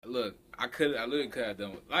look, I literally could have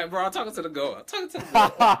done it. Like, bro, I'm talking to the goat. I'm talking to the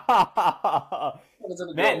goat. Talking to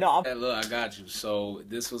the Man, goat. no, Hey, look, I got you. So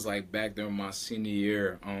this was like back during my senior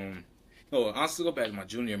year. No, honestly, go back to my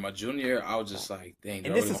junior year. My junior year, I was just like, dang, do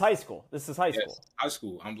and I this really is want? high school. This is high Yes, school. high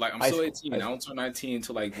school. I'm High still school. High 18. I school. don't turn 19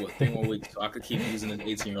 until like what 3 more weeks, so I could keep using this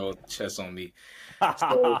 18-year-old chest on me.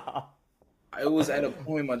 So it was at a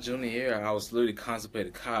point in my junior year, I was literally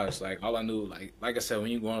contemplating college. Like all I knew, like I said,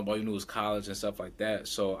 when you growing up, all you knew was college and stuff like that.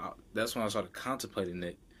 So that's when I started contemplating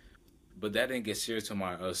it. But that didn't get serious till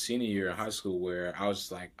my senior year in high school, where I was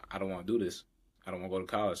just like, I don't want to do this. I don't want to go to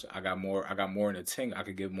college. I got more in the tank. I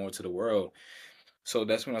could give more to the world. So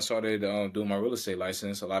that's when I started doing my real estate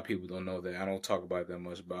license. A lot of people don't know that. I don't talk about it that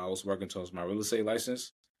much, but I was working towards my real estate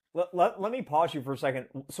license. Let me pause you for a second.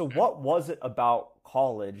 So, what was it about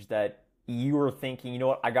college that you were thinking, you know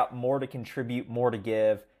what, I got more to contribute, more to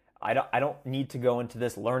give. I don't need to go into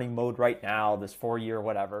this learning mode right now, this 4 year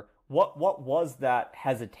whatever. What was that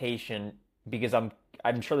hesitation? Because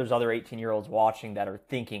I'm sure there's other 18-year-olds watching that are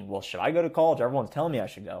thinking, well, should I go to college? Everyone's telling me I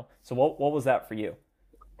should go. So what was that for you?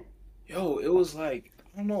 Yo, it was like,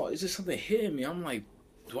 I don't know, it's just something hitting me. I'm like,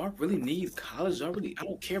 do I really need college? I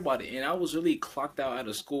don't care about it. And I was really clocked out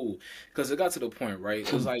of school because it got to the point, right?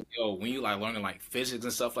 It was like, yo, when you like learning like physics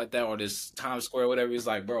and stuff like that, or this Times Square or whatever, it's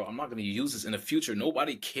like, bro, I'm not gonna use this in the future.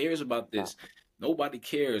 Nobody cares about this. Nobody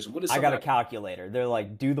cares. What is I something got a I calculator. They're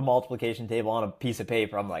like, do the multiplication table on a piece of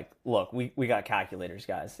paper. I'm like, look, we got calculators,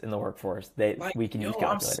 guys, in the workforce. like, We can yo, use I'm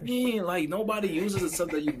calculators. saying like nobody uses the stuff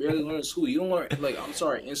that you barely learn in school. You don't learn like I'm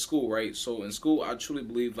sorry, in school, right? So in school, I truly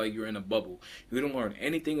believe like you're in a bubble. You don't learn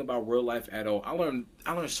anything about real life at all. I learned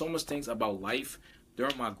so much things about life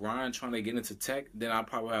during my grind trying to get into tech than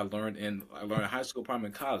I learned in high school, probably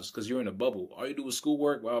in college, because you're in a bubble. All you do is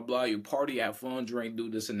schoolwork, blah blah blah. You party, have fun, drink, do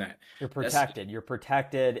this and that. You're That's protected. You're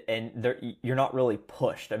protected, and you're not really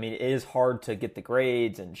pushed. I mean, it is hard to get the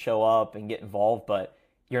grades and show up and get involved, but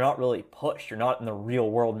you're not really pushed. You're not in the real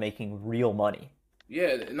world making real money.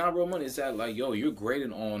 Yeah, not real money. It's that like, yo, you're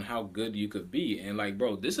graded on how good you could be, and like,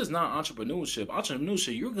 bro, this is not entrepreneurship.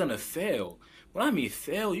 Entrepreneurship, you're gonna fail. When I mean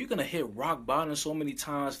fail, you're gonna hit rock bottom so many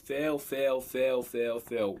times. Fail, fail, fail, fail,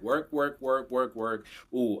 fail. Work, work, work, work, work.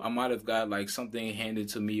 Ooh, I might have got like something handed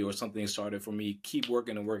to me or something started for me. Keep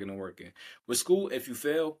working and working and working. With school, if you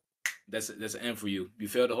fail, that's an end for you. You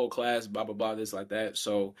fail the whole class, blah blah blah, this like that.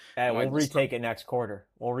 So Hey, I'm we'll like, this retake it next quarter.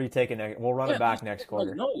 We'll retake it next. We'll run yeah, it back next like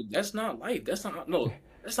quarter. no, that's not life. That's not no,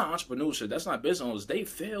 that's not entrepreneurship. That's not business owners. They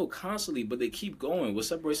fail constantly, but they keep going. What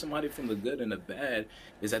separates somebody from the good and the bad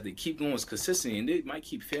is that they keep going with consistency, and they might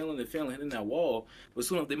keep failing and failing, hitting that wall. But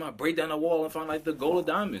soon enough, they might break down the wall and find like the gold of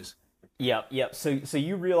diamonds. Yep, yep. So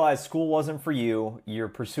you realize school wasn't for you. You're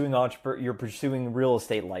pursuing real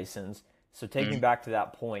estate license. So take me Mhm. back to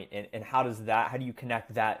that point, and how do you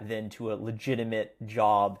connect that then to a legitimate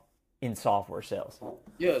job in software sales?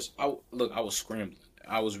 Yes, look. I was scrambling.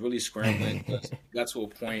 I was really scrambling because it got to a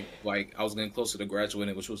point like I was getting closer to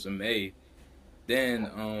graduating, which was in May. Then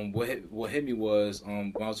what hit me was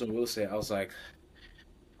when I was in real estate, I was like,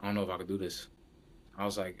 I don't know if I could do this. I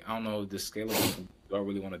was like, I don't know if this scalable. Do I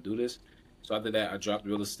really want to do this? So after that, I dropped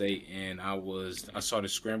real estate and I started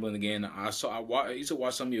scrambling again. I used to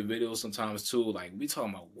watch some of your videos sometimes too. Like we talking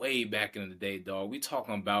about way back in the day, dog. We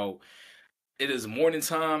talking about it is morning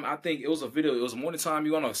time. I think it was a video. It was morning time.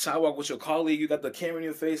 You on a sidewalk with your colleague. You got the camera in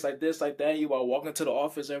your face like this, like that. You are walking to the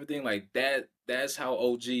office, everything like that. That's how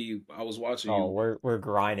OG I was watching Oh, you. we're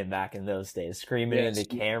grinding back in those days, screaming into Yes,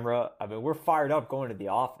 the camera. I mean, we're fired up going to the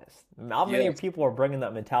office. Not many yes, people are bringing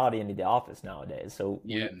that mentality into the office nowadays. So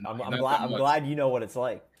yeah. I'm Not that I'm much. glad you know what it's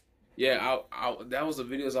like. Yeah, that was the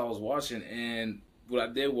videos I was watching, and what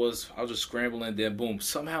I did was I was just scrambling. Then boom,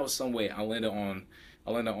 somehow, some way, I landed on.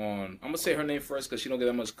 I'm gonna say her name first because she don't get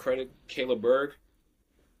that much credit. Kayla Berg,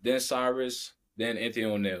 then Cyrus, then Anthony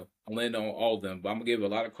O'Neill. I landed on all of them, but I'm gonna give a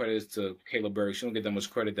lot of credits to Kayla Berg. She don't get that much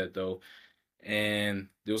credit that though. And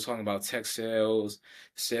they was talking about tech sales,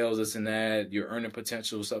 sales this and that, your earning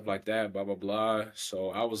potential, stuff like that, blah blah blah. So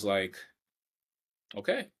I was like,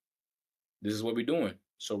 okay, this is what we're doing.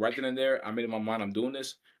 So right then and there, I made in my mind I'm doing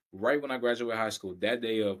this. Right when I graduated high school, that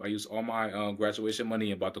day of, I used all my graduation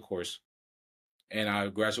money and bought the course, and I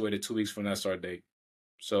graduated 2 weeks from that start date.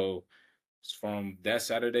 So from that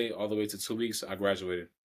Saturday all the way to 2 weeks, I graduated,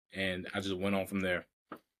 and I just went on from there.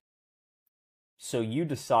 So you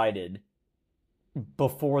decided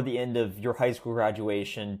before the end of your high school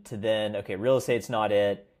graduation to then, okay, real estate's not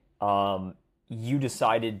it. Um, you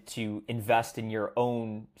decided to invest in your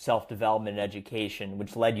own self development and education,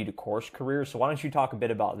 which led you to course career. So why don't you talk a bit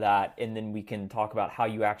about that, and then we can talk about how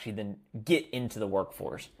you actually then get into the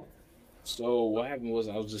workforce. So what happened was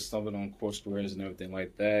I was just stumbling on course careers and everything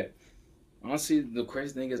like that. Honestly, the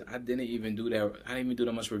crazy thing is I didn't even do that. I didn't even do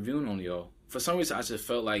that much reviewing on y'all. For some reason, I just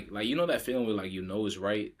felt like you know that feeling where like you know it's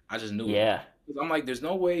right. I just knew it. Yeah. 'Cause I'm like, there's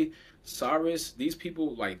no way Cyrus, these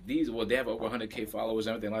people like these. Well, they have over 100K followers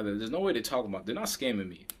and everything like that. There's no way they're talking about. They're not scamming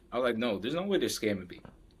me. I was like, no, there's no way they're scamming me.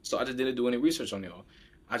 So I just didn't do any research on y'all.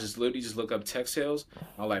 I just literally just look up tech sales.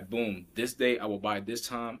 I was like, boom, this day I will buy this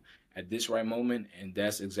time at this right moment, and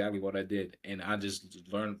that's exactly what I did. And I just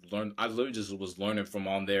learned. I literally just was learning from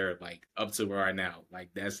on there, like up to right now. Like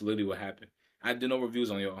that's literally what happened. I did no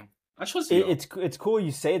reviews on y'all. I trusted y'all. It's cool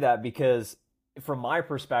you say that because from my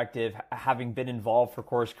perspective, having been involved for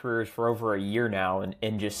course careers for over a year now,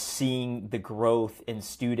 and just seeing the growth in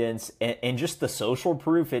students and just the social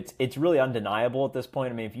proof, it's really undeniable at this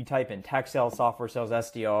point. I mean, if you type in tech sales, software sales,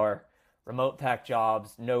 SDR, remote tech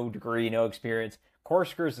jobs, no degree, no experience,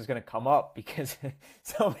 course careers is going to come up because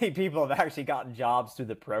so many people have actually gotten jobs through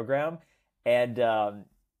the program, and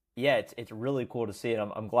yeah, it's really cool to see,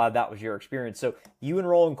 and I'm glad that was your experience. So you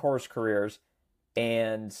enroll in course careers,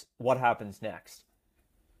 and what happens next?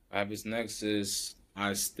 What happens next is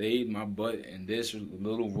I stayed my butt in this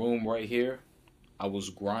little room right here. I was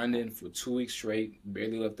grinding for 2 weeks straight,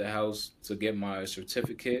 barely left the house to get my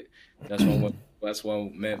certificate. That's when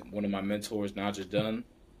I met one of my mentors, Naja Dunn.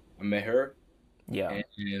 I met her, Yeah,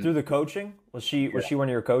 and through the coaching, was she one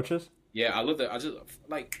of your coaches? yeah, I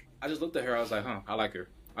just looked at her. I was like, huh, I like her.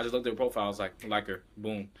 I just looked at her profile. I was like, I like her.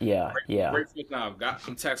 Boom. Yeah, yeah. Great fit now.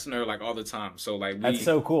 I'm texting her like all the time. So like That's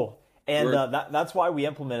so cool. And we're that's why we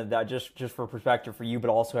implemented that, just for perspective for you, but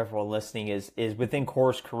also everyone listening, is within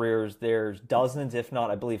course careers, there's dozens, if not,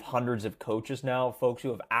 I believe, hundreds of coaches now, folks who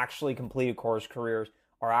have actually completed course careers,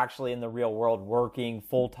 are actually in the real world working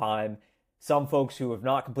full time. Some folks who have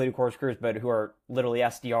not completed course careers, but who are literally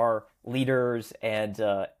SDR leaders and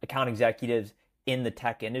account executives in the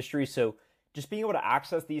tech industry. So just being able to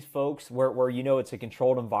access these folks where you know it's a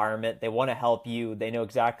controlled environment, they want to help you, they know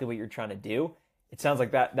exactly what you're trying to do. It sounds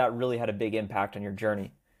like that really had a big impact on your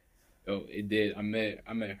journey. Oh, it did. I met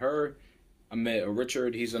her. I met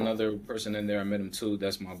Richard. He's another person in there. I met him too.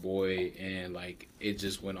 That's my boy, and like it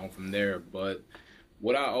just went on from there. But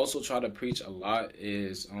what I also try to preach a lot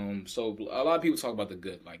is so a lot of people talk about the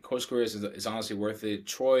good. Like Coach Chris is honestly worth it.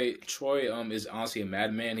 Troy is honestly a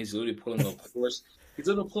madman. He's literally pulling a course. He's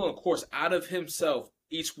literally pulling a course out of himself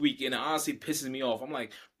each week, and it honestly pisses me off. I'm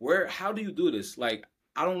like, where? How do you do this? Like,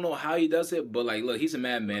 I don't know how he does it, but like, look, he's a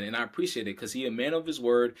madman, and I appreciate it because he a man of his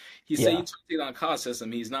word. He said you Yeah, took it on cost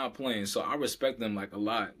system. He's not playing, so I respect him like a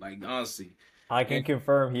lot. Like honestly, I and can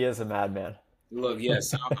confirm he is a madman. look,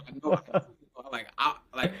 yes, I know.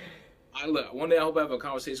 I look. One day I hope I have a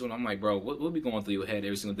conversation with him. I'm like, bro, what be going through your head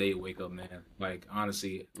every single day you wake up, man? Like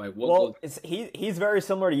honestly, like what goes? Well, he's very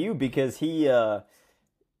similar to you because he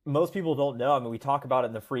most people don't know. I mean, we talk about it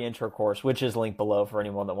in the free intro course, which is linked below for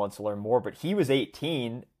anyone that wants to learn more. But he was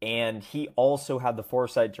 18, and he also had the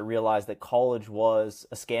foresight to realize that college was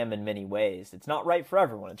a scam in many ways. It's not right for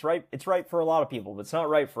everyone. It's right for a lot of people, but it's not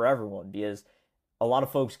right for everyone because a lot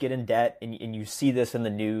of folks get in debt, and you see this in the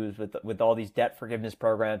news with all these debt forgiveness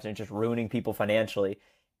programs, and it's just ruining people financially.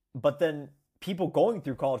 But then people going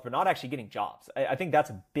through college but not actually getting jobs. I think that's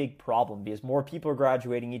a big problem because more people are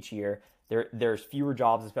graduating each year. There's fewer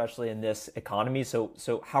jobs, especially in this economy. So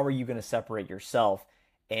how are you going to separate yourself?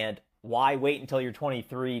 And why wait until you're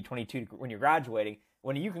 23, 22 when you're graduating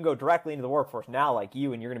when you can go directly into the workforce now, like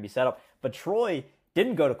you, and you're going to be set up? But Troy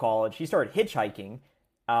didn't go to college. He started hitchhiking.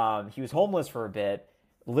 He was homeless for a bit,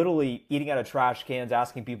 literally eating out of trash cans,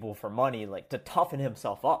 asking people for money, like to toughen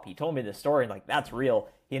himself up. He told me this story, and like that's real.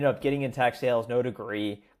 He ended up getting in tech sales, no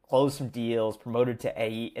degree, closed some deals, promoted to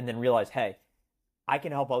AE, and then realized, hey, I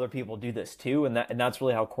can help other people do this too, and that's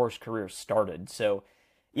really how course careers started. So,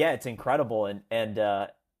 yeah, it's incredible, and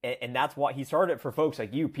that's why he started it for folks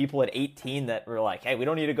like you, people at 18 that were like, hey, we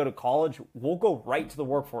don't need to go to college. We'll go right to the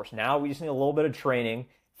workforce now. We just need a little bit of training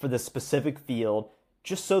for the specific field,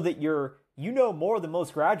 just so that you know more than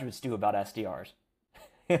most graduates do about SDRs,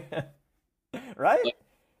 right? Like,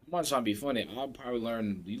 I'm not trying to be funny. I'll probably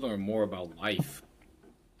learn more about life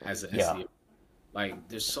as an Yeah. SEO. Like,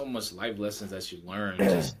 there's so much life lessons that you learn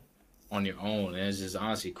just on your own, and it's just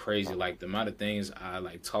honestly crazy. Like the amount of things I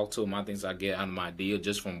like talk to, amount of things I get out of my idea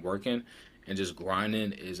just from working and just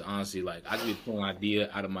grinding is honestly like I just be pulling an idea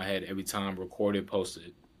out of my head every time, recorded,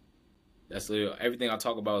 posted. That's literally everything I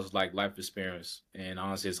talk about is like life experience, and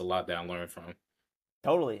honestly, it's a lot that I learned from.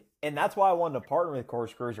 Totally. And that's why I wanted to partner with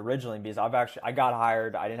Course Careers originally because I got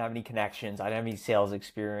hired, I didn't have any connections, I didn't have any sales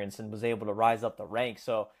experience and was able to rise up the ranks.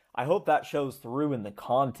 So I hope that shows through in the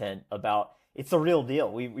content about, it's the real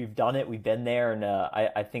deal. We've done it. We've been there, and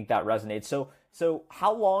I think that resonates. So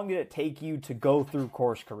how long did it take you to go through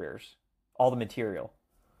course careers, all the material?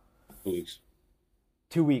 2 weeks.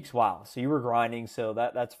 2 weeks. Wow. So you were grinding. So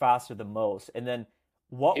that's faster than most. And then,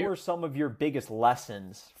 what Here, were some of your biggest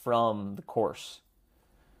lessons from the course?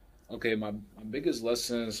 okay, my biggest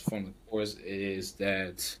lessons from the course is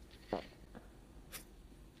that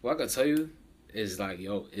what I can tell you is like,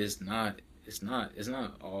 yo, it's not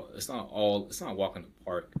walking the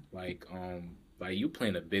park. Like you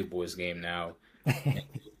playing a big boys game now. And,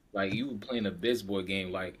 like you playing a biz boy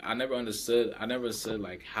game. Like I never understood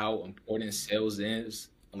like how important sales is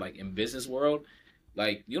like in business world.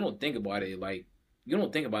 Like you don't think about it like you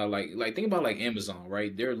don't think about it like think about like Amazon,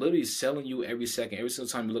 right? They're literally selling you every second. Every single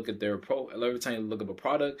time you look at their every time you look up a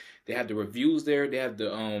product, they have the reviews there, they have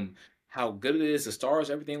the how good it is, the stars,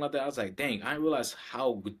 everything like that. I was like, dang, I didn't realize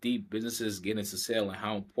how deep businesses get into sale and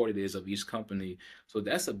how important it is of each company. So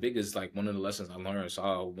that's the biggest like one of the lessons I learned.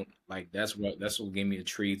 So like that's what gave me a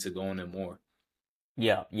tree to go in it more.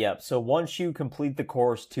 Yeah, yeah. So once you complete the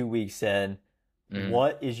course 2 weeks in, Mhm.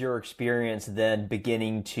 what is your experience then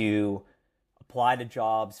beginning to apply to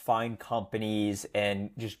jobs, find companies, and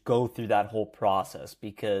just go through that whole process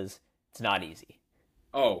because it's not easy.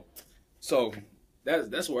 Oh, so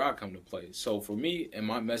that's where I come to play. So for me and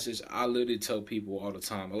my message, I literally tell people all the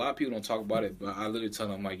time. A lot of people don't talk about it, but I literally tell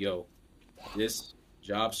them like, yo, this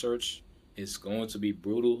job search is going to be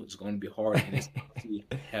brutal. It's going to be hard, and it's actually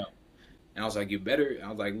hell. And I was like, you better. I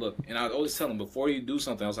was like, look, and I always tell them before you do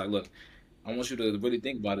something, I was like, look, I want you to really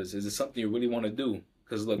think about this. Is it something you really want to do?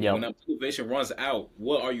 Because look, when Yep. that motivation runs out,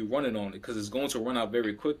 what are you running on? Because it's going to run out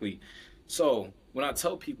very quickly. So when I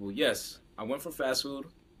tell people, yes, I went from fast food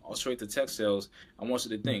all straight to tech sales, I want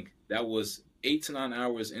you to think that was 8 to 9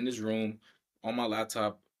 hours in this room on my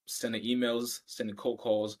laptop, sending emails, sending cold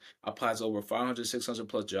calls. I applied to over 500, 600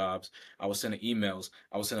 plus jobs. I was sending emails.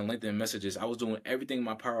 I was sending LinkedIn messages. I was doing everything in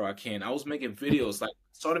my power I can. I was making videos, like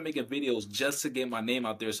started making videos just to get my name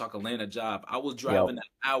out there so I could land a job. Yep. I was driving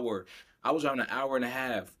an hour and a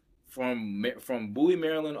half from Bowie,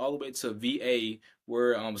 Maryland, all the way to VA,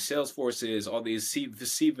 where Salesforce is, all these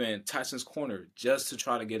Cvent, Tyson's Corner, just to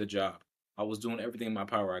try to get a job. I was doing everything in my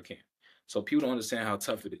power I can. So people don't understand how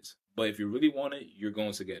tough it is. But if you really want it, you're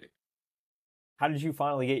going to get it. How did you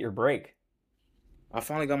finally get your break? I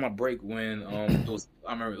finally got my break when it was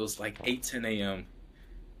I remember it was like 8 10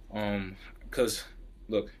 a.m. Because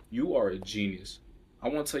look, you are a genius. I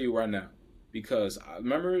want to tell you right now because I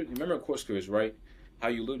remember you remember course careers, right? How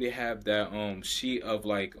you literally have that sheet of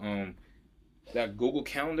like that Google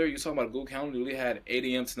Calendar. You talking about Google Calendar? You really had 8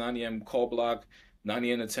 a.m. to 9 a.m. call block, 9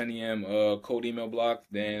 a.m. to 10 a.m. Cold email block.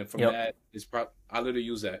 Then from Yep. that, I literally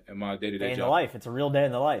use that in my day to day Day in the job. life. It's a real day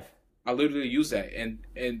in the life. I literally use that, and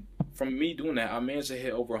from me doing that, I managed to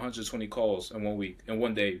hit over 120 calls in 1 week, in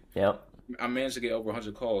 1 day. Yep. I managed to get over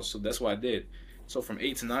 100 calls, so that's what I did. So from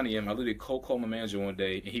 8 to 9 a.m., I literally cold called my manager one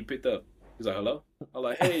day, and he picked up. He's like, "Hello." I'm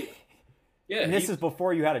like, "Hey, yeah." And this is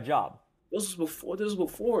before you had a job. This was before. This was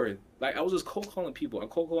before. Like I was just cold calling people. I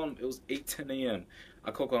cold called him. It was 8 10 a.m.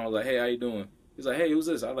 I cold called him. I was like, "Hey, how you doing?" He's like, "Hey, who's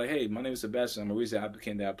this?" I was like, "Hey, my name is Sebastian. I'm a recent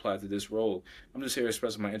applicant that applied to this role. I'm just here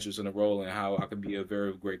expressing my interest in the role and how I could be a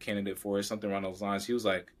very great candidate for it." Something around those lines. He was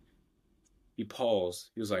like, he paused.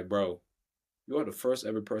 He was like, "Bro, you are the first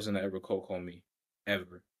ever person that ever cold called me,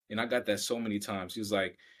 ever." And I got that so many times. He was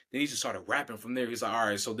like, then he just started rapping from there. He's like, all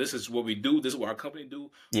right, so this is what we do. This is what our company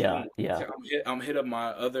do. Yeah. Boom. Yeah. I'm hit up my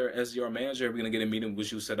other SDR manager. We're gonna get a meeting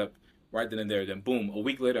which you set up right then and there. Then boom, a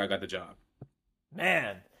week later, I got the job.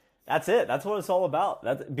 Man, that's it. That's what it's all about.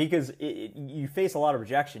 That's because you face a lot of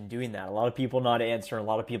rejection doing that. A lot of people not answering. A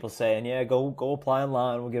lot of people saying, "Yeah, go apply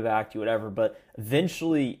online. We'll get back to you, whatever." But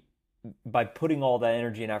eventually, by putting all that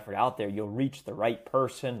energy and effort out there, you'll reach the right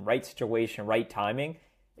person, right situation, right timing.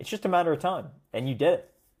 It's just a matter of time, and you did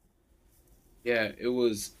it. Yeah, it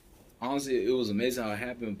was honestly it was amazing how it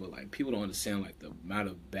happened, but like people don't understand like the amount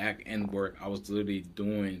of back end work I was literally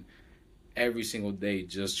doing every single day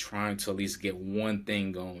just trying to at least get one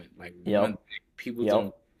thing going. Like one Yep. thing. People Yep.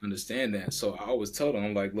 don't understand that. So I always tell them,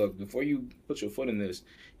 I'm like, look, before you put your foot in this,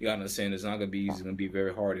 you gotta understand it's not gonna be easy, it's gonna be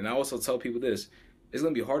very hard. And I also tell people this, it's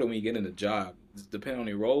gonna be harder when you get in a job, depending on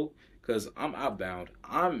your role, because I'm outbound.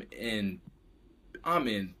 I'm in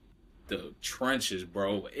the trenches,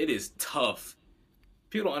 bro. It is tough.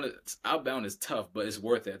 People don't under outbound is tough, but it's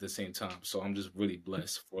worth it at the same time. So I'm just really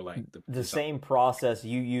blessed for like the The this same process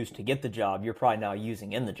you used to get the job, you're probably now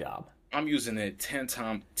using in the job. I'm using it 10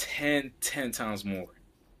 times more.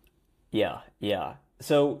 Yeah, yeah.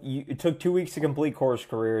 So it took 2 weeks to complete course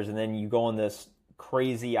careers, and then you go on this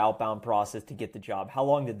crazy outbound process to get the job. How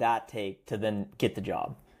long did that take to then get the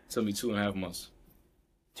job? Took me 2.5 months.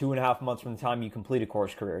 2.5 months from the time you completed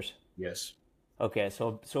course careers. Yes. Okay,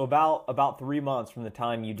 so about 3 months from the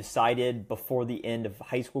time you decided before the end of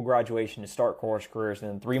high school graduation to start course careers,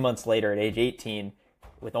 and then 3 months later at age 18,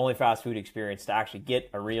 with only fast food experience to actually get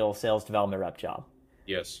a real sales development rep job.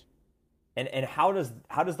 Yes. And how does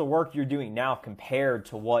the work you're doing now compare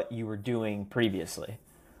to what you were doing previously?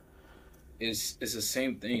 It's the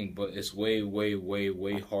same thing, but it's way, way, way,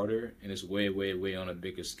 way harder, and it's way, way, way on a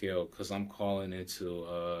bigger scale. Because I'm calling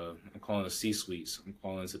the C-suites. I'm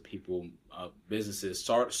calling to people, businesses,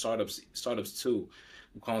 startups too.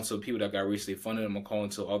 I'm calling to people that got recently funded. I'm calling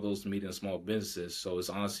to all those medium and small businesses. So it's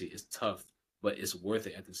honestly it's tough, but it's worth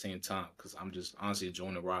it at the same time because I'm just honestly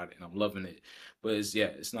enjoying the ride and I'm loving it. But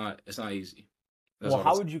it's not easy. That's Well, all.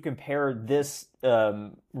 how would you compare this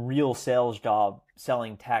real sales job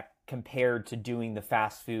selling tech compared to doing the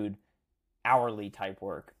fast food hourly type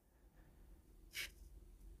work?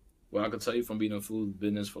 Well, I can tell you from being in the food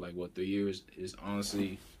business for like what 3 years is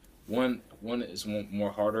honestly one is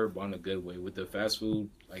more harder, but in a good way. With the fast food,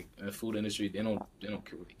 like in the food industry, they don't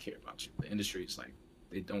really care about you. The industry is like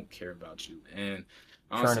they don't care about you, and Churn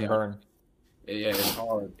honestly, and burn. yeah, it's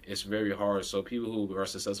hard. It's very hard. So people who are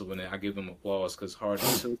successful in it, I give them applause because hard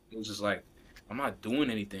too. It was just like I'm not doing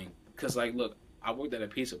anything because like look, I worked at a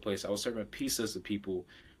pizza place. I was serving pizzas to people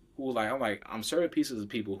who like I'm serving pizzas to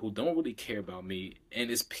people who don't really care about me, and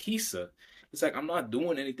it's pizza. It's like I'm not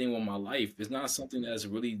doing anything with my life. It's not something that's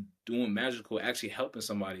really doing magical, actually helping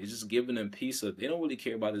somebody. It's just giving them pizza. They don't really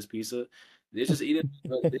care about this pizza. They're just eating. They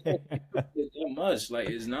don't care about it that much. Like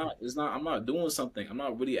it's not. I'm not doing something. I'm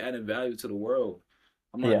not really adding value to the world.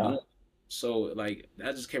 I'm not Yeah. doing. So like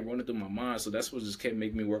that just kept running through my mind. So that's what just kept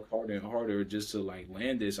making me work harder and harder just to like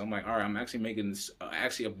land this. I'm like, all right, I'm actually making this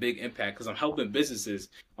actually a big impact because I'm helping businesses.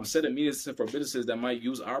 I'm setting meetings for businesses that might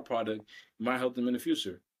use our product, might help them in the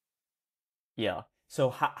future. Yeah. So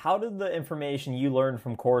how did the information you learned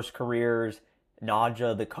from course careers,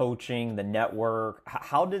 Naja, the coaching, the network,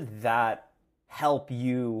 how did that help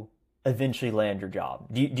you eventually land your job?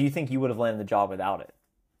 Do you think you would have landed the job without it?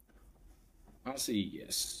 Honestly,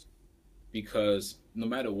 yes. Because no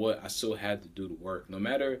matter what, I still had to do the work. No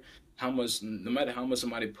matter how much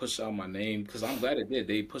somebody pushed out my name, because I'm glad it did.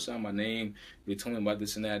 They pushed out my name. They told me about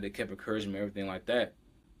this and that. They kept encouraging me, everything like that.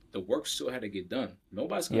 The work still had to get done.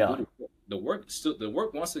 Nobody's gonna do Yeah. the work. The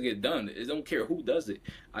work wants to get done. It don't care who does it.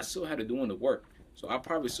 I still had to doing the work. So I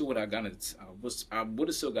probably still would have gotten it. I would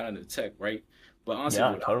have still gotten the tech, right? But honestly,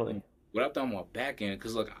 Yeah, totally. what I've done on my back end,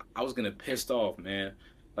 because look, I was getting pissed off, man.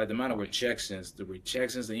 Like the amount of rejections, the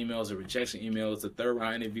third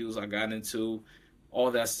round interviews I got into,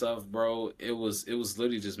 all that stuff, bro. It was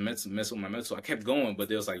literally just messing with my mental. I kept going, but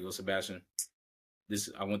they was like, yo, Sebastian, this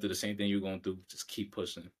I went through the same thing you're going through. Just keep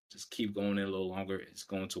pushing. Just keep going in a little longer. It's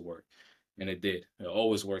going to work. And it did. It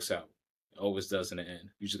always works out. It always does in the end.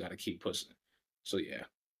 You just gotta keep pushing. So yeah.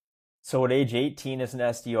 So at age 18 as an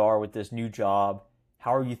SDR with this new job,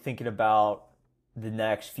 how are you thinking about the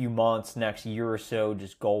next few months, next year or so,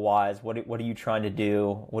 just goal wise? What are you trying to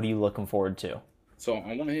do? What are you looking forward to? So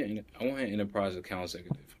I want to hit enterprise account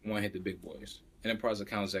executive. I want to hit the big boys. Enterprise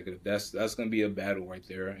account executive. That's gonna be a battle right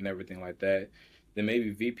there and everything like that. Then maybe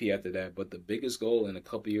VP after that. But the biggest goal in a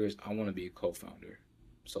couple years, I want to be a co-founder.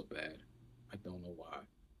 So bad. I don't know why.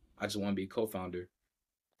 I just want to be a co-founder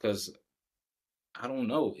because I don't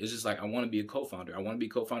know. It's just like I want to be a co-founder. I want to be a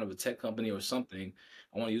co-founder of a tech company or something.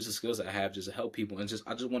 I want to use the skills that I have just to help people and just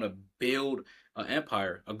I just want to build an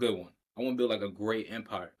empire, a good one. I want to build like a great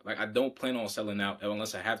empire. Like I don't plan on selling out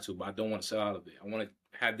unless I have to, but I don't want to sell out of it. I want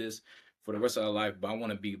to have this for the rest of my life, but I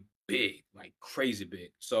want to be big, like crazy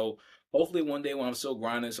big. So hopefully one day when I'm still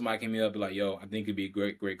grinding, somebody can me up be like, "Yo, I think you'd be a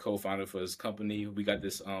great, great co-founder for this company. We got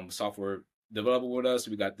this software developer with us.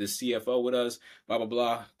 We got this CFO with us. Blah blah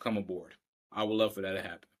blah. Come aboard." I would love for that to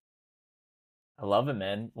happen. I love it,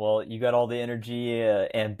 man. Well, you got all the energy,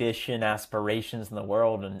 ambition, aspirations in the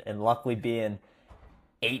world, and luckily being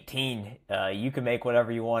 18, you can make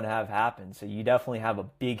whatever you want to have happen. So you definitely have a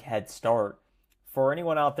big head start. For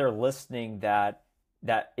anyone out there listening that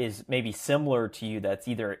is maybe similar to you, that's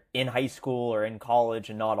either in high school or in college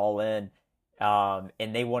and not all in,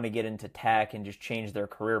 and they want to get into tech and just change their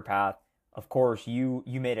career path. Of course, you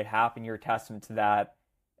made it happen. You're a testament to that.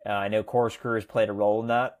 I know Course Careers played a role in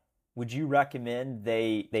that. Would you recommend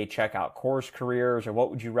they check out Course Careers, or what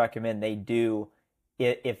would you recommend they do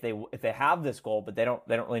if they have this goal but they don't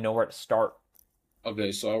really know where to start?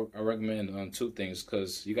 Okay, so I recommend two things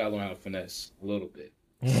because you gotta learn how to finesse a little bit.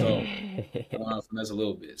 So I learn how to finesse a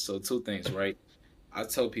little bit. So two things, right? I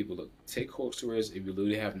tell people, look, take course if you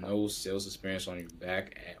literally have no sales experience on your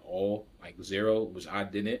back at all, like zero, which I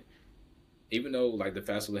didn't. Even though like the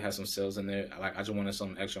fast food has some sales in there, like I just wanted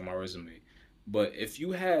some extra on my resume. But if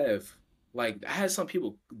you have like I had some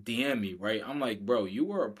people DM me, right? I'm like, bro, you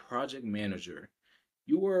were a project manager,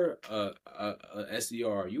 you were a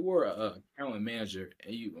SDR, you were a account manager,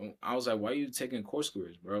 and you. I was like, why are you taking course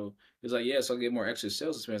careers, bro? He's like, yeah, so I get more extra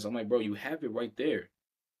sales experience. I'm like, bro, you have it right there.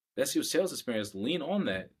 That's your sales experience. Lean on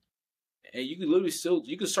that, and you can literally still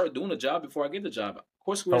you can start doing the job before I get the job.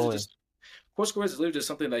 Course careers is Totally. just course careers is literally just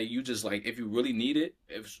something that you just like if you really need it.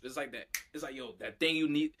 If it's like that, it's like yo that thing you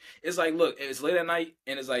need. It's like look, it's late at night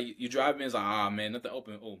and it's like you drive in. It's like man, nothing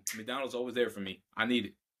open. Oh, McDonald's always there for me. I need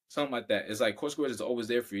it. Something like that. It's like course careers is always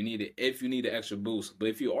there for you. You need it if you need the extra boost. But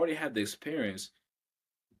if you already have the experience,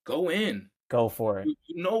 go in. Go for it.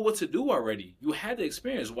 You know what to do already. You had the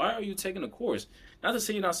experience. Why are you taking a course? Not to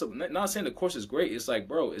say you're not saying the course is great. It's like,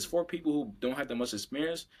 bro, it's for people who don't have that much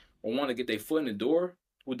experience or want to get their foot in the door,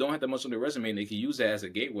 who don't have that much on their resume, and they can use that as a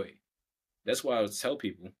gateway. That's why I would tell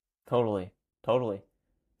people. Totally. Totally.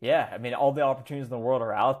 Yeah, I mean, all the opportunities in the world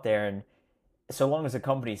are out there, and so long as the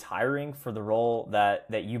company's hiring for the role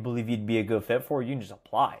that you believe you'd be a good fit for, you can just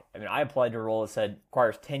apply. I mean, I applied to a role that said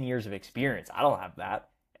requires 10 years of experience. I don't have that.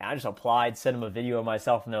 And I just applied, sent them a video of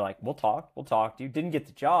myself, and they're like, we'll talk to you. Didn't get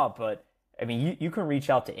the job, but I mean, you can reach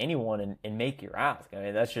out to anyone and make your ask. I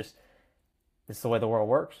mean, that's the way the world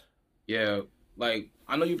works. Yeah, like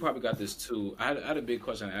I know you probably got this too. I had a big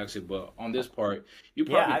question to ask you, but on this part, you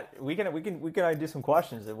Yeah, probably we can do some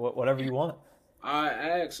questions, whatever you want.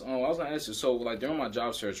 I was gonna ask you. So, like during my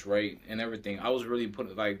job search, right, and everything, I was really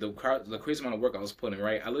putting like the crazy amount of work I was putting,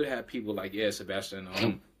 right. I literally had people like, yeah, Sebastian,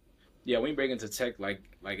 yeah, we break into tech like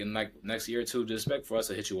in like next year or two. Just expect for us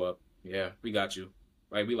to hit you up. Yeah, we got you.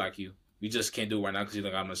 Like we like you. We just can't do it right now because you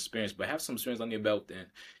don't got much experience. But have some experience on your belt, then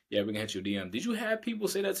yeah, we can hit you DM. Did you have people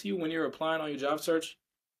say that to you when you were applying on your job search?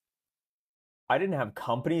 I didn't have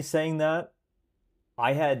companies saying that.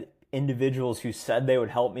 I had individuals who said they would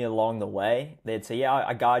help me along the way. They'd say, "Yeah,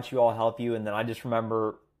 I got you. I'll help you." And then I just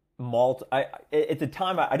remember at the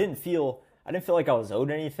time I didn't feel like I was owed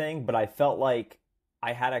anything, but I felt like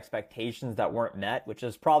I had expectations that weren't met, which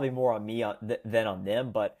is probably more on me than on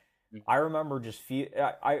them. But I remember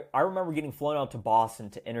I remember getting flown out to Boston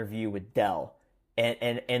to interview with Dell.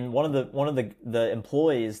 And one of the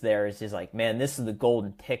employees there is just like, man, this is the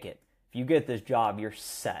golden ticket. If you get this job, you're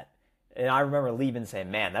set. And I remember leaving saying,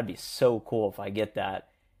 man, that'd be so cool if I get that.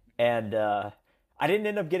 And I didn't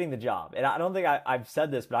end up getting the job. And I don't think I've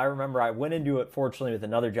said this, but I remember I went into it, fortunately, with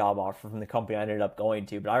another job offer from the company I ended up going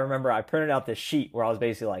to. But I remember I printed out this sheet where I was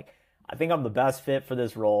basically like, I think I'm the best fit for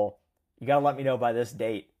this role. You got to let me know by this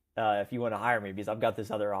date if you want to hire me because I've got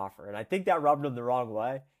this other offer. And I think that rubbed them the wrong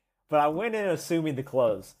way. But I went in assuming the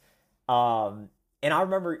close. And I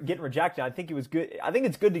remember getting rejected. I think it was good. I think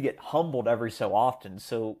it's good to get humbled every so often.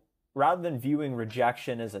 So rather than viewing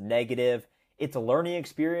rejection as a negative, it's a learning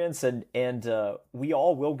experience, and we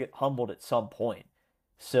all will get humbled at some point.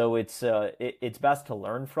 So it's best to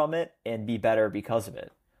learn from it and be better because of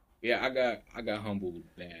it. Yeah, I got humbled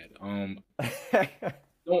bad. I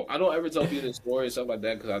don't ever tell people this story and stuff like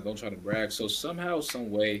that because I don't try to brag. So somehow,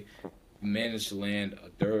 some way, managed to land a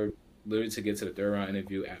third, literally to get to the third round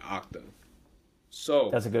interview at Okta.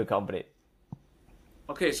 So That's a good company.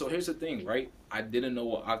 okay, so here's the thing, right? I didn't know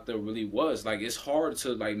what Okta really was. Like it's hard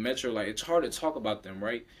to like measure, like it's hard to talk about them,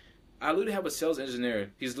 right? I literally have a sales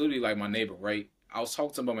engineer. He's literally like my neighbor, right? I was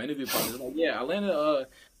talking to him about my interview process. Like, yeah, I landed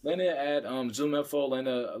at Zoom Info,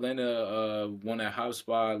 landed one at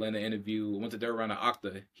HubSpot, landed interview, went to third round at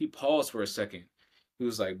Okta. He paused for a second. He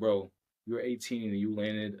was like, bro, you're 18 and you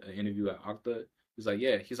landed an interview at Okta. He's like,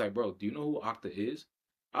 yeah. He's like, bro, do you know who Okta is?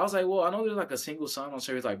 I was like, well, I know there's like a single sign on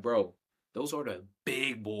service. Like, bro, those are the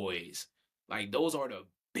big boys. Like, those are the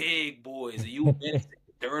big boys. And you missed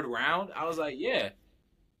the third round? I was like, yeah.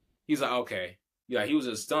 He's like, okay. Yeah, he was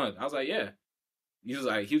just stunned. I was like, yeah. He was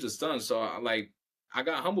just stunned. So I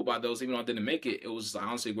got humbled by those, even though I didn't make it. It was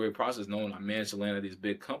honestly a great process knowing I managed to land at these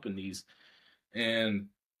big companies. And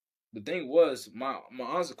the thing was, my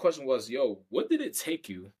honest question was, yo, what did it take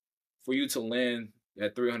you for you to land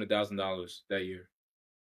at $300,000 that year?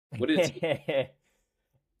 What did it take?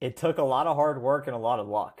 It took a lot of hard work and a lot of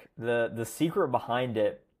luck. The secret behind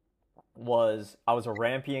it was I was a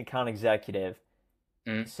ramping account executive.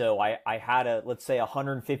 Mm, So I had a, let's say,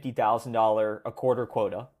 $150,000 a quarter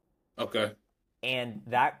quota. okay. And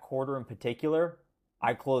that quarter in particular,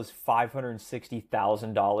 I closed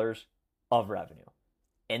 $560,000 of revenue.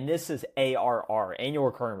 And this is ARR, annual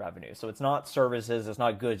recurring revenue. So it's not services, it's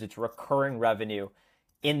not goods, it's recurring revenue.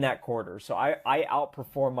 in that quarter. So I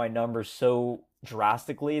outperformed my numbers so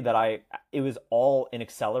drastically that it was all in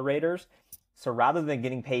accelerators. So rather than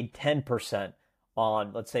getting paid 10%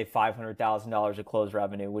 on, let's say, $500,000 of closed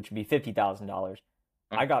revenue, which would be $50,000,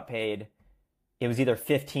 I got paid, it was either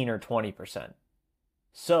 15 or 20%.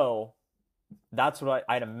 So that's what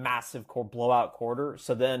I had a massive blowout quarter.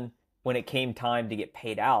 So then when it came time to get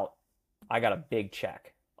paid out, I got a big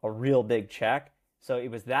check, a real big check. So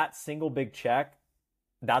it was that single big check.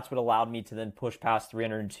 That's what allowed me to then push past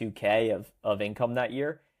 302K of income that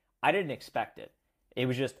year. I didn't expect it. It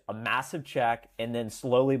was just a massive check, and then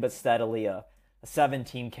slowly but steadily a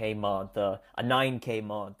 17K month, a 9K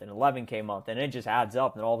month, an 11K month, and it just adds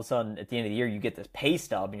up. And all of a sudden, at the end of the year, you get this pay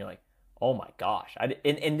stub, and you're like, oh my gosh.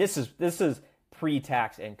 And this is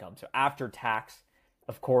pre-tax income. So after tax,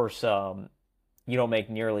 of course, you don't make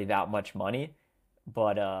nearly that much money.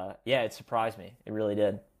 But yeah, it surprised me. It really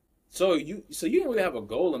did. So you didn't really have a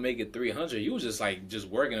goal to make it 300. You was just like just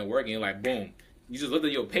working and working. You're like boom. You just looked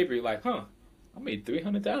at your paper. You're like, huh? I made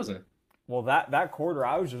 300,000. Well, that quarter,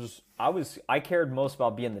 I cared most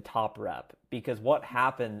about being the top rep, because what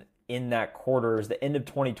happened in that quarter is the end of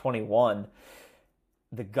 2021,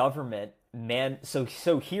 the government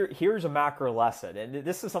here's a macro lesson, and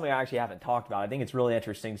this is something I actually haven't talked about. I think it's really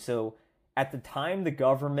interesting. So at the time, the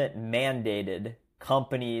government mandated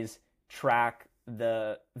companies track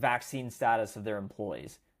the vaccine status of their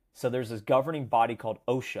employees. So there's this governing body called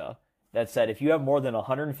OSHA that said if you have more than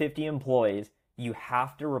 150 employees, you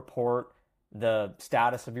have to report the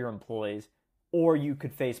status of your employees, or you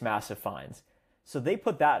could face massive fines. So they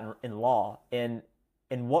put that in law, and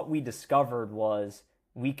what we discovered was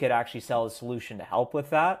we could actually sell a solution to help with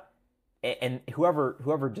that. And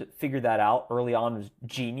whoever figured that out early on was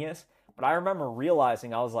genius. But I remember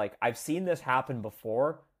realizing, I was like, I've seen this happen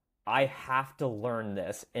before. I have to learn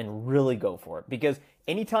this and really go for it, because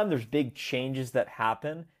anytime there's big changes that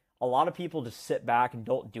happen, a lot of people just sit back and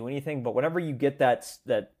don't do anything. But whenever you get that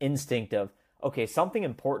instinct of, okay, something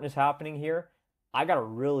important is happening here, I got to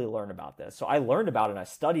really learn about this. So I learned about it and I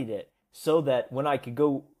studied it, so that when I could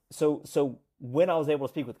go, so when I was able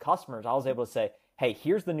to speak with customers, I was able to say, hey,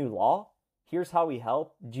 here's the new law. Here's how we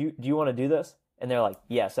help. Do you want to do this? And they're like,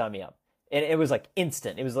 yeah, sign me up. And it was like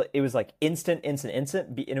instant. It was like instant. And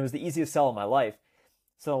it was the easiest sell of my life.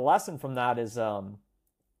 So the lesson from that is,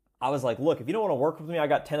 I was like, look, if you don't want to work with me, I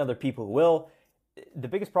got 10 other people who will. The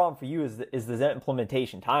biggest problem for you is the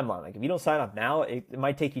implementation timeline. Like if you don't sign up now, it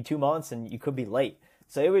might take you 2 months and you could be late.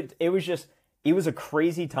 So it was a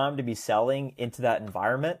crazy time to be selling into that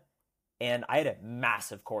environment. And I had a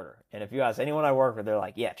massive quarter. And if you ask anyone I work with, they're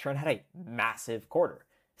like, yeah, Trent had a massive quarter.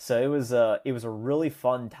 So it was a really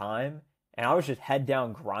fun time. And I was just head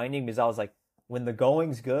down grinding, because I was like, when the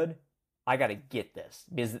going's good, I got to get this,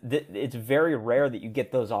 because it's very rare that you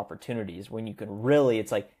get those opportunities when you can really,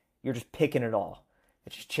 it's like you're just picking it all.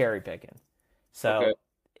 It's just cherry picking. So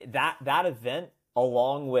Okay. that event,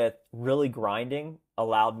 along with really grinding,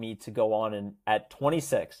 allowed me to go on and at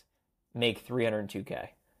 26 make 302K.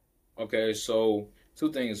 Okay. So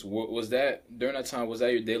two things. Was that during that time? Was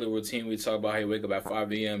that your daily routine? We talked about how you wake up at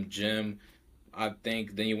 5 a.m. gym. I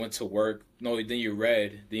think then you went to work. No, then you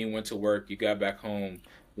read. Then you went to work. You got back home.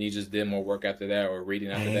 Then you just did more work after that, or reading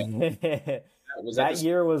after that. Was that That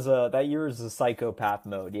year was a psychopath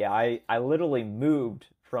mode. Yeah, I literally moved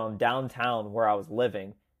from downtown where I was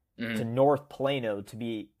living to Mhm. North Plano to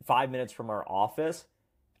be 5 minutes from our office.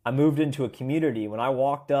 I moved into a community. When I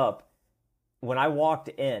walked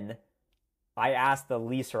in, I asked the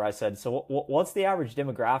leaser, I said, so what's the average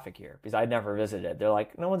demographic here? Because I'd never visited. They're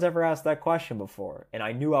like, no one's ever asked that question before. And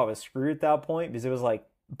I knew I was screwed at that point, because it was like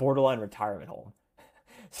borderline retirement home.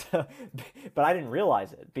 So, but I didn't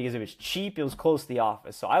realize it because it was cheap. It was close to the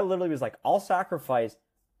office. So I literally was like, I'll sacrifice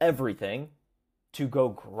everything to go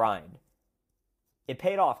grind. It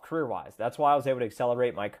paid off career wise. That's why I was able to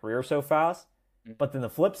accelerate my career so fast. But then the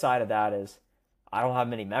flip side of that is I don't have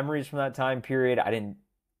many memories from that time period.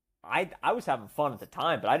 I was having fun at the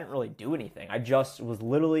time, but I didn't really do anything. I just was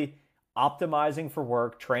literally optimizing for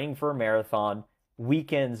work, training for a marathon.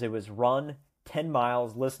 Weekends, it was run 10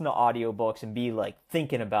 miles, listen to audiobooks, and be like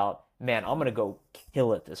thinking about, man, I'm going to go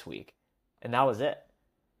kill it this week. And that was it.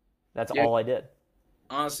 That's Yeah. all I did.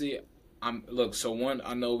 Honestly, look. So one,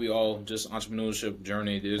 I know we all just entrepreneurship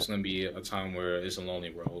journey. There's gonna be a time where it's a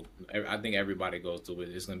lonely road. I think everybody goes through it.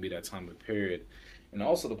 It's gonna be that time of period. And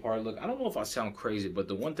also the part, look, I don't know if I sound crazy, but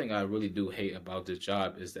the one thing I really do hate about this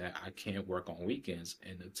job is that I can't work on weekends.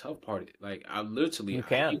 And the tough part, like I literally, You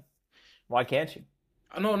can. Why can't you?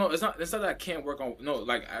 no, no, it's not. It's not that I can't work on. No,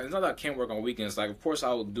 like it's not that I can't work on weekends. Like, of course, I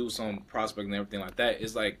will do some prospecting and everything like that.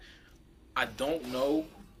 It's like I don't know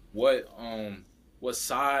what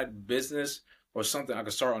side business or something I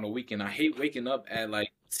could start on the weekend. I hate waking up at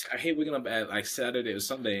like Saturday or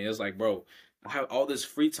Sunday. And it's like, bro, I have all this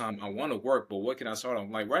free time. I want to work, but what can I start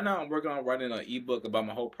on? Like right now, I'm working on writing an ebook about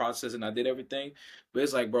my whole process, and I did everything. But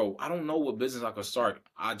it's like, bro, I don't know what business I could start.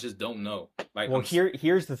 I just don't know. Like Well,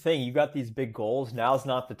 here's the thing. You got these big goals. Now's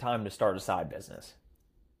not the time to start a side business.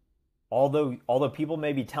 Although people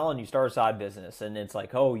may be telling you start a side business and it's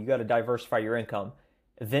like, oh, you got to diversify your income.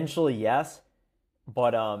 Eventually, yes,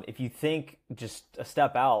 but if you think just a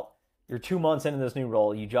step out, you're 2 months into this new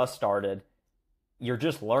role, you just started, you're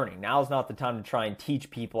just learning. Now's not the time to try and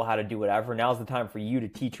teach people how to do whatever. Now's the time for you to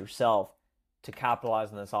teach yourself to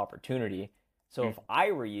capitalize on this opportunity. So if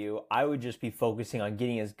I were you, I would just be focusing on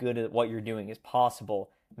getting as good at what you're doing as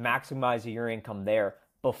possible, maximizing your income there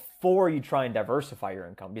before you try and diversify your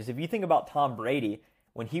income. Because if you think about Tom Brady,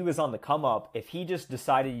 when he was on the come up, if he just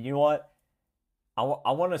decided, you know what,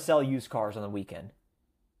 I want to sell used cars on the weekend,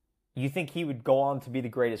 you think he would go on to be the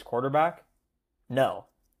greatest quarterback? No.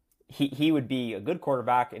 He would be a good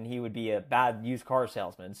quarterback and he would be a bad used car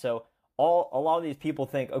salesman. So a lot of these people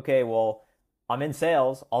think, okay, well, I'm in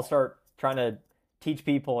sales. I'll start trying to teach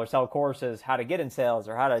people or sell courses how to get in sales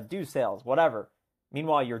or how to do sales, whatever.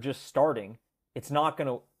 Meanwhile, you're just starting. It's not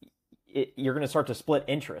going you're going to start to split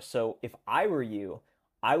interest. So if I were you,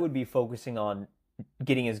 I would be focusing on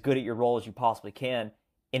getting as good at your role as you possibly can.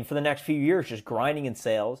 And for the next few years, just grinding in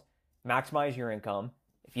sales, maximize your income.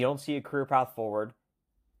 If you don't see a career path forward,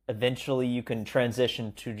 eventually you can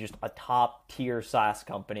transition to just a top tier SaaS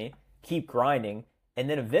company, keep grinding, and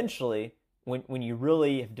then eventually when you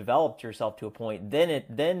really have developed yourself to a point, then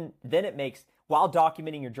it makes, while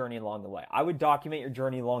documenting your journey along the way. I would document your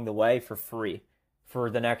journey along the way for free for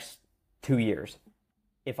the next 2 years.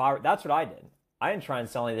 That's what I did. I didn't try and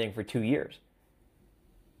sell anything for 2 years.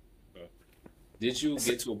 did you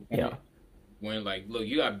So, get to a yeah. point when like, look,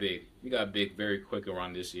 you got big very quick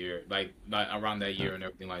around this year, like around that year and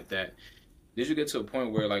everything like that. Did you get to a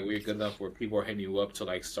point where like we're good enough where people are hitting you up to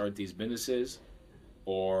like start these businesses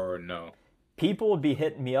or no? People would be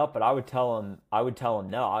hitting me up, but I would tell them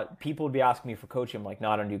no. People would be asking me for coaching. I'm like, no,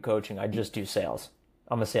 I don't do coaching. I just do sales.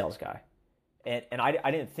 I'm a sales guy. And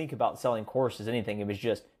I didn't think about selling courses, anything. It was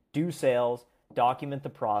just do sales, document the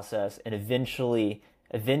process, and eventually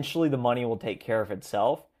the money will take care of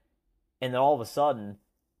itself. And then all of a sudden,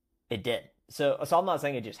 it did. So I'm not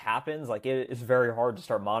saying it just happens. Like it's very hard to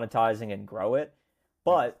start monetizing and grow it.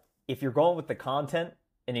 But if you're going with the content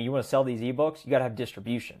and you want to sell these ebooks, you got to have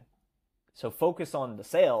distribution. So focus on the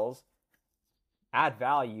sales, add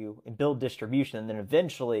value, and build distribution. And then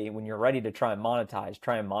eventually, when you're ready to try and monetize,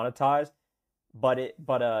 try and monetize. But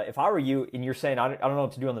if I were you and you're saying I don't know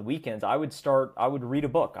what to do on the weekends, I would read a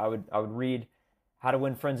book. I would read How to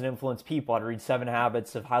Win Friends and Influence People. I'd read Seven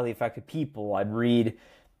Habits of Highly Effective People. I'd read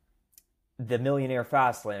The Millionaire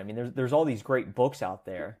Fastlane. I mean, there's all these great books out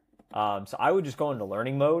there. So I would just go into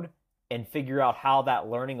learning mode and figure out how that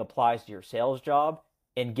learning applies to your sales job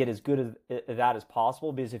and get as good at that as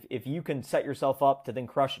possible. Because if you can set yourself up to then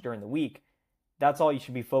crush it during the week, that's all you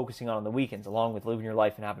should be focusing on the weekends, along with living your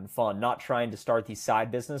life and having fun, not trying to start these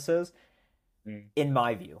side businesses, Mm. in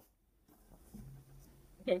my view.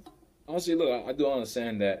 Okay. Honestly, look, I do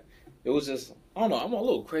understand that. It was just, I don't know, I'm a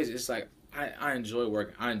little crazy. It's like I enjoy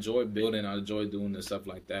working, I enjoy building, I enjoy doing this stuff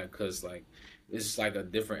like that because like it's like a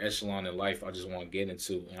different echelon in life I just want to get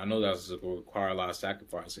into, and I know that's going to require a lot of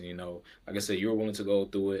sacrifice. And like I said, you're willing to go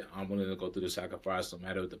through it. I'm willing to go through the sacrifice, no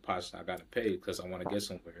matter the price I got to pay, because I want to get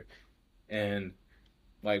somewhere. And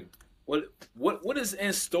like, what is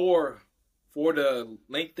in store for the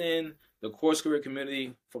LinkedIn, the course career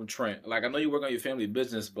community from Trent? Like, I know you work on your family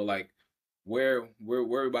business, but like, where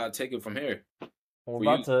we about to take it from here We're for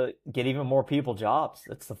about you? to get even more people jobs.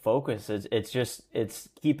 That's the focus. It's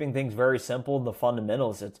keeping things very simple, the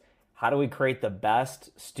fundamentals. It's how do we create the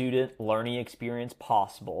best student learning experience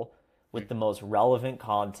possible with the most relevant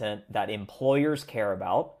content that employers care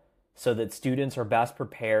about so that students are best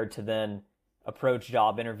prepared to then approach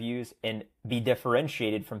job interviews and be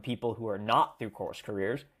differentiated from people who are not through course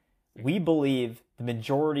careers. We believe the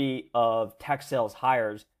majority of tech sales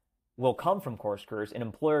hires will come from course careers, and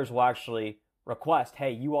employers will actually request,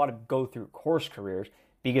 hey, you ought to go through course careers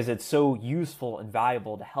because it's so useful and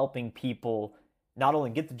valuable to helping people not only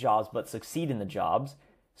get the jobs but succeed in the jobs.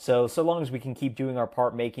 So long as we can keep doing our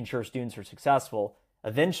part, making sure students are successful,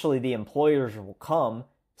 eventually the employers will come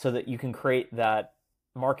so that you can create that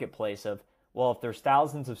marketplace of, well, if there's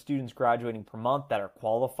thousands of students graduating per month that are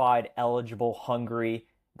qualified, eligible, hungry,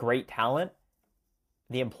 great talent,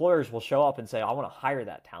 the employers will show up and say, I want to hire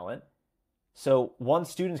that talent. So once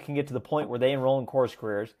students can get to the point where they enroll in course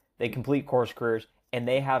careers, they complete course careers, and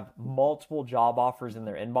they have multiple job offers in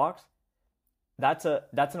their inbox, that's an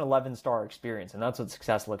 11-star experience, and that's what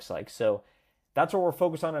success looks like. So that's what we're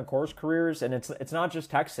focused on in course careers, and it's not just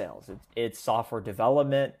tech sales. It's software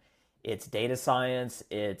development, it's data science,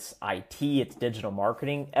 it's IT, it's digital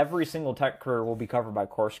marketing. Every single tech career will be covered by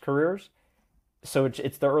course careers. So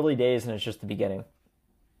it's the early days, and it's just the beginning.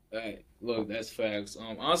 Hey, look, that's facts.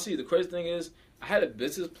 Honestly, the crazy thing is, I had a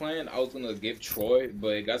business plan I was gonna give Troy, but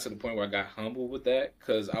it got to the point where I got humbled with that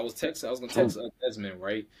because I was gonna text Desmond,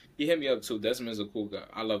 right? He hit me up too. Desmond's a cool guy.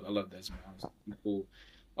 I love Desmond. He's cool.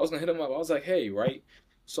 I was gonna hit him up. I was like, hey, right?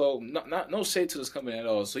 So not no shade to this company at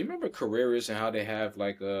all. So you remember careerists and how they have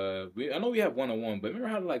like I know we have one on one, but remember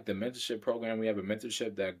how like the mentorship program we have a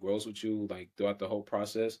mentorship that grows with you like throughout the whole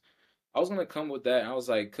process. I was gonna come with that. I was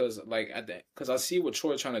like, cause like at that, cause I see what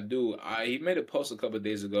Troy trying to do. He made a post a couple of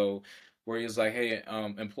days ago where he was like, hey,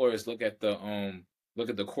 employers look at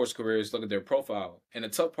the course careers, look at their profile. And the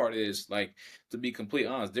tough part is like to be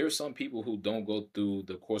completely honest, there are some people who don't go through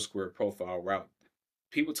the course career profile route.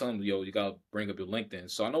 People tell them, yo, you gotta bring up your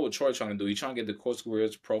LinkedIn. So I know what Troy's trying to do. He's trying to get the course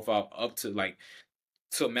careers profile up to like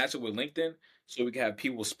to match it with LinkedIn, so we can have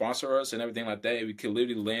people sponsor us and everything like that. And we can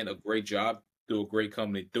literally land a great job through a great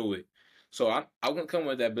company through it. So I wouldn't come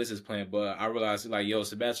with that business plan, but I realized like, yo,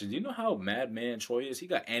 Sebastian, do you know how madman Troy is? He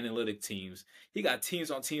got analytic teams. He got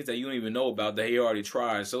teams on teams that you don't even know about that he already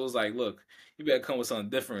tried. So it was like, look, you better come with something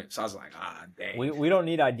different. So I was like, ah, dang. We don't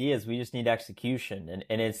need ideas, we just need execution.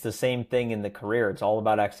 And it's the same thing in the career. It's all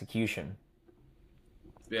about execution.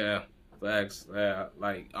 Yeah, facts. Yeah,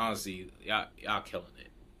 like honestly, y'all killing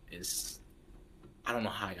it. It's I don't know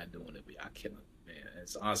how y'all doing it, but y'all killing it, man.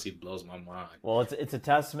 It's honestly blows my mind. Well, it's a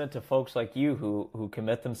testament to folks like you who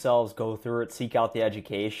commit themselves, go through it, seek out the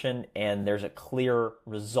education, and there's a clear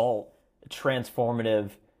result, a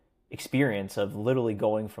transformative experience of literally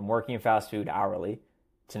going from working in fast food hourly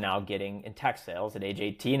to now getting in tech sales at age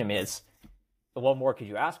 18. I mean, it's what more could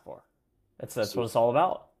you ask for? That's what So it's all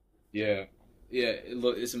about. yeah, yeah.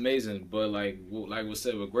 Look, it's amazing, but like we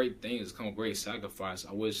said, with great things come great sacrifice.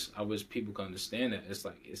 I wish people could understand that. It's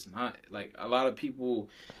like it's not like a lot of people.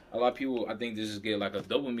 I think they just get like a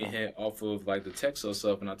dopamine hit off of like the Texas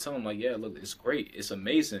stuff, and I tell them like, yeah, look, it's great, it's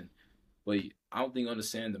amazing, but I don't think you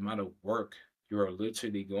understand the amount of work you're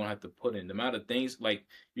literally gonna have to put in. The amount of things like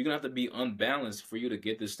you're gonna have to be unbalanced for you to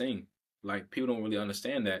get this thing. Like people don't really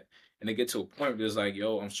understand that, and they get to a point where it's like,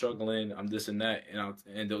 yo, I'm struggling, I'm this and that,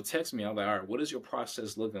 and they'll text me. I'm like, all right, what is your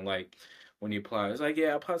process looking like when you apply? It's like,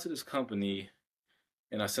 yeah, I applied to this company,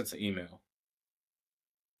 and I sent an email.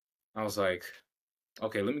 I was like,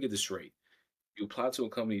 okay, let me get this straight. You applied to a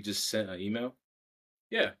company, you just sent an email?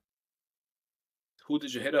 Yeah. Who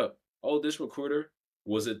did you hit up? Oh, this recruiter.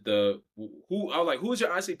 Was it the who? I was like, who's your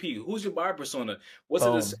ICP? Who's your buyer persona? Was it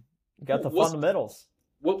a Boom. You got who? the Was fundamentals.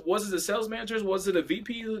 what was it the sales managers? Was it a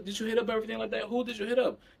VP? Did you hit up everything like that? Who did you hit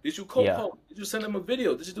up? Did you cold Yeah. call? Did you send them a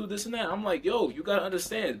video? Did you do this and that? I'm like, yo, you gotta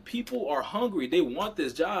understand. People are hungry. They want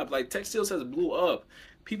this job. Like tech sales has blew up.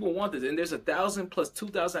 People want this, and there's 1,000 plus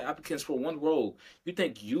 2,000 applicants for one role. You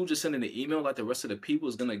think you just sending an email like the rest of the people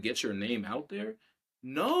is gonna get your name out there?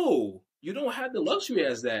 No, you don't have the luxury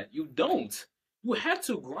as that. You don't. You have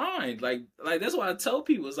to grind. Like that's why I tell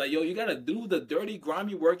people it's like, yo, you gotta do the dirty,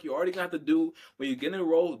 grimy work you already got to do when you get in a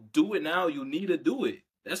role. Do it now. You need to do it.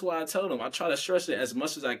 That's why I tell them. I try to stress it as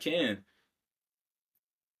much as I can.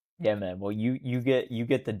 Yeah, man. Well, you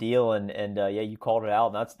get the deal, and yeah, you called it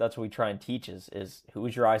out. And that's what we try and teach is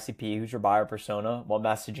who's your ICP, who's your buyer persona, what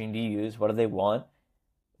messaging do you use, what do they want?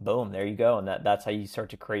 Boom, there you go, and that's how you start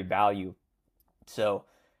to create value. So,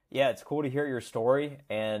 yeah, it's cool to hear your story,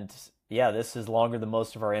 and yeah, this is longer than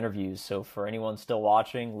most of our interviews. So for anyone still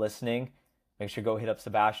watching, listening, make sure to go hit up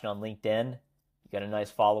Sebastian on LinkedIn. You got a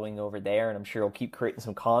nice following over there, and I'm sure he'll keep creating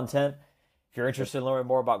some content. If you're interested in learning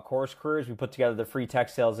more about course careers, we put together the free tech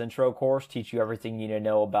sales intro course, teach you everything you need to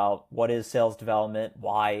know about what is sales development,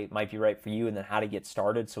 why it might be right for you, and then how to get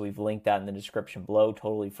started. So we've linked that in the description below,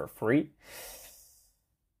 totally for free.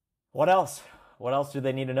 What else? What else do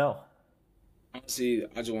they need to know? Honestly,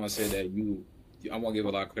 I just want to say that I want to give a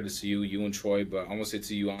lot of credit to you and Troy, but I want to say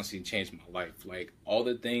to you, honestly, you changed my life. Like all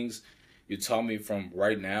the things you taught me from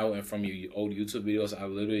right now and from your old YouTube videos, I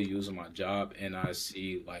literally use in my job, and I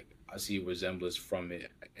see resemblance from it.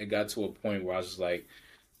 It got to a point where I was just like,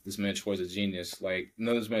 this man Troy's a genius. Like,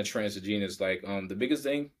 no, this man Trent's a genius. Like, the biggest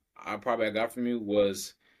thing I got from you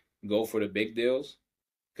was go for the big deals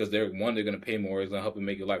because they're gonna pay more. It's gonna help you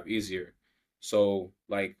make your life easier. So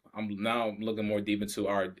like I'm looking more deep into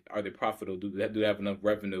are they profitable? Do they have enough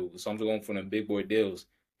revenue? So I'm just going for the big boy deals.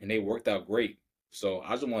 and they worked out great. So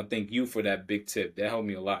I just want to thank you for that big tip. That helped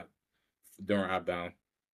me a lot during Outbound.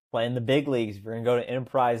 Playing the big leagues. If you're gonna go to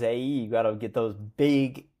Enterprise AE, you got to get those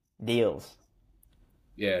big deals.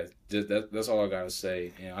 Yeah, that's all I gotta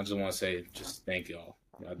say. And I just want to say, just thank y'all.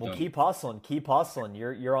 Y'all Well, done. keep hustling, keep hustling.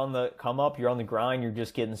 You're on the come up. You're on the grind. You're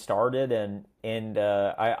just getting started, and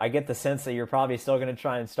I get the sense that you're probably still going to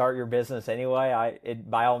try and start your business anyway.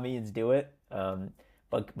 By all means do it.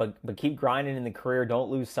 But keep grinding in the career.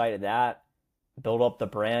 Don't lose sight of that. Build up the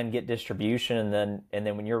brand, get distribution, and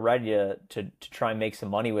then when you're ready to try and make some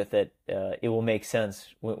money with it, it will make sense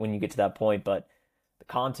when you get to that point. But the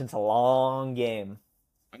content's a long game.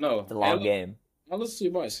 I know. It's a Hey, long look, game. I'll listen to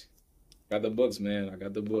your advice. Got the books, man. I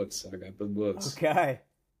got the books. I got the books. Okay.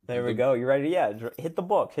 There Got we the go. You're ready? Yeah, hit the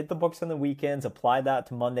books. Hit the books on the weekends. Apply that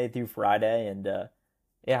to Monday through Friday, and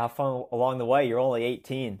yeah, have fun along the way. You're only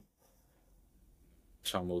 18.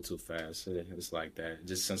 trying to move too fast. It's like that.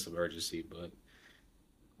 Just sense of urgency, but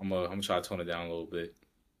I'm gonna try to tone it down a little bit.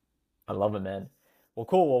 I love it, man. Well,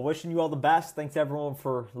 cool. Well, wishing you all the best. Thanks everyone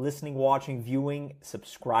for listening, watching, viewing,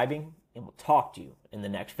 subscribing, and we'll talk to you in the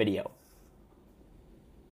next video.